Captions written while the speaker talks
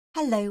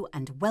Hello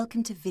and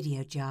welcome to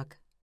Videojug.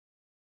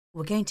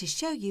 We're going to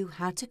show you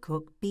how to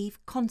cook beef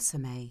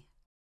consommé.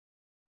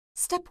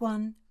 Step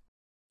 1.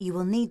 You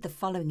will need the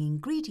following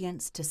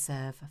ingredients to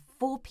serve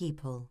 4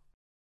 people.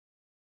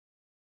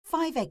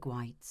 5 egg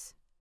whites.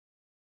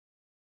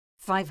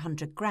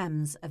 500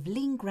 grams of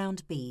lean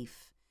ground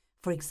beef,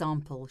 for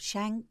example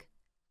shank,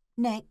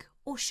 neck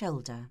or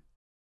shoulder.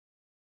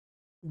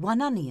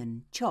 1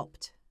 onion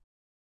chopped.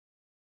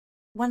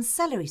 1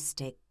 celery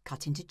stick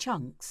cut into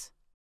chunks.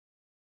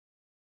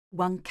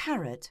 1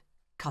 carrot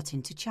cut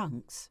into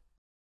chunks.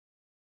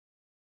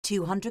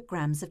 200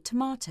 grams of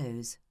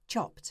tomatoes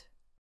chopped.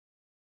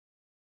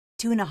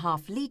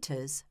 2.5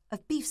 litres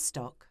of beef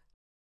stock.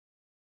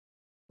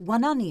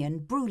 1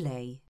 onion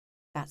brûlée,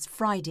 that's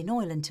fried in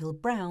oil until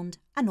browned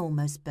and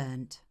almost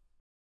burnt.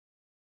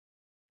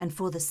 And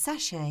for the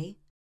sachet,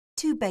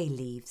 2 bay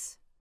leaves.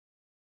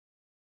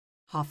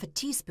 Half a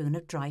teaspoon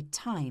of dried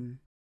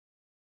thyme.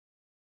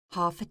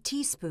 Half a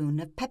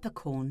teaspoon of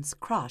peppercorns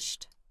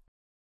crushed.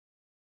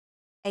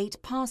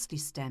 8 parsley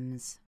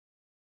stems.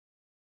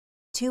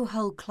 2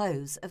 whole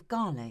cloves of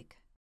garlic.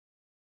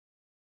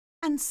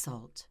 And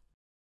salt.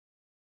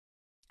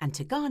 And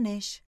to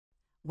garnish,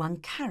 1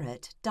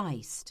 carrot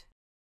diced.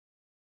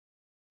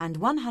 And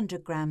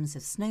 100 grams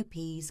of snow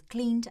peas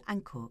cleaned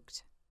and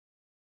cooked.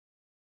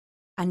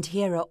 And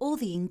here are all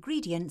the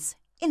ingredients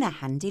in a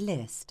handy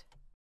list.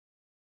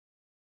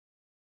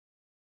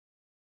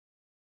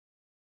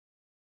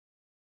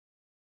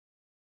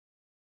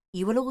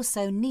 You will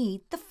also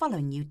need the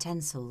following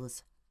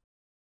utensils: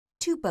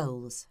 2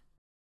 bowls,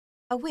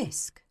 a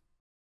whisk,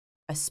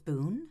 a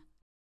spoon,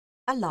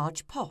 a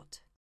large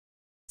pot,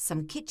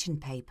 some kitchen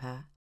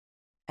paper,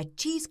 a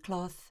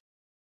cheesecloth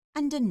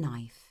and a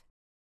knife.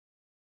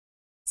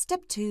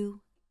 Step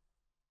 2.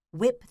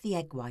 Whip the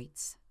egg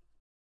whites.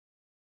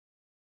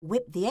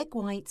 Whip the egg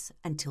whites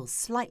until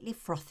slightly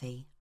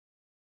frothy.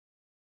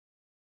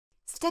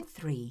 Step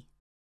 3.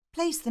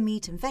 Place the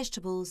meat and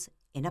vegetables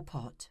in a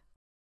pot.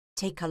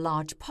 Take a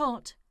large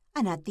pot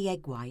and add the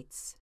egg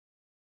whites,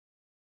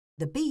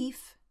 the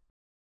beef,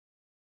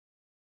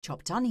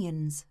 chopped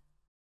onions,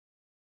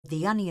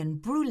 the onion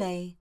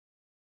brûlée,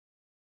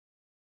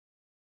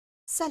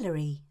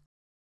 celery,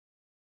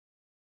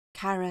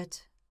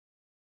 carrot,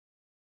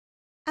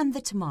 and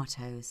the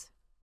tomatoes,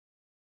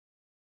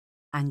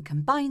 and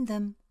combine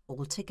them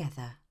all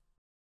together.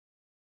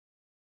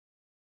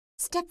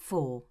 Step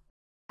 4.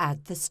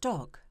 Add the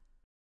stock.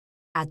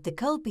 Add the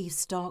cold beef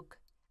stock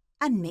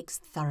and mix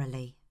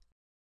thoroughly.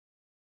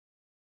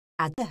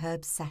 Add the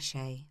herb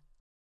sachet.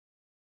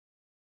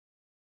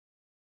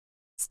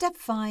 Step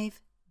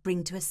 5.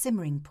 Bring to a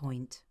simmering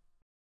point.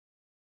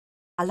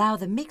 Allow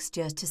the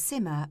mixture to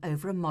simmer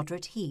over a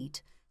moderate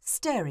heat,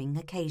 stirring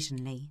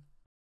occasionally.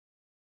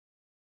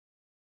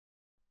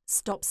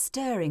 Stop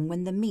stirring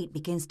when the meat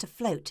begins to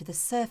float to the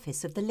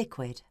surface of the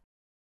liquid.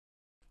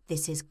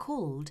 This is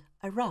called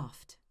a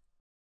raft.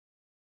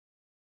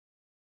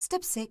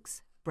 Step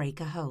 6. Break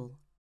a hole.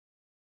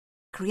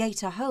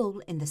 Create a hole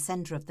in the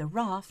centre of the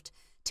raft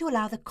to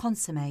allow the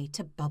consommé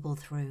to bubble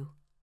through.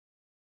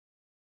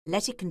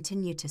 Let it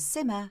continue to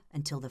simmer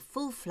until the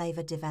full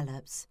flavour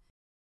develops.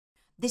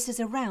 This is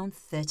around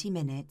 30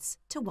 minutes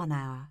to 1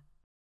 hour.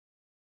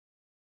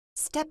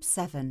 Step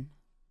 7.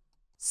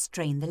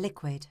 Strain the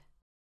liquid.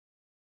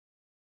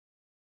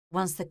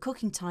 Once the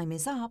cooking time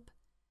is up,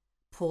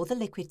 pour the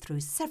liquid through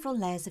several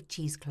layers of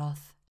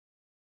cheesecloth.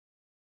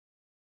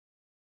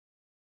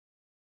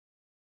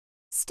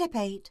 Step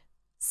 8.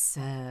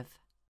 Serve.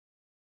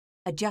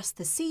 Adjust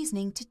the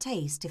seasoning to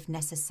taste if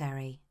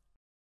necessary.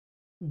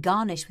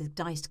 Garnish with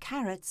diced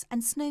carrots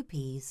and snow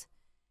peas.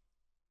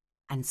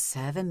 And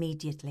serve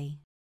immediately.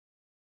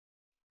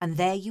 And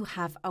there you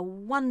have a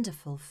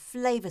wonderful,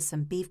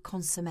 flavoursome beef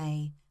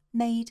consommé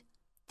made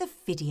the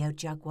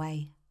Videojug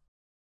way.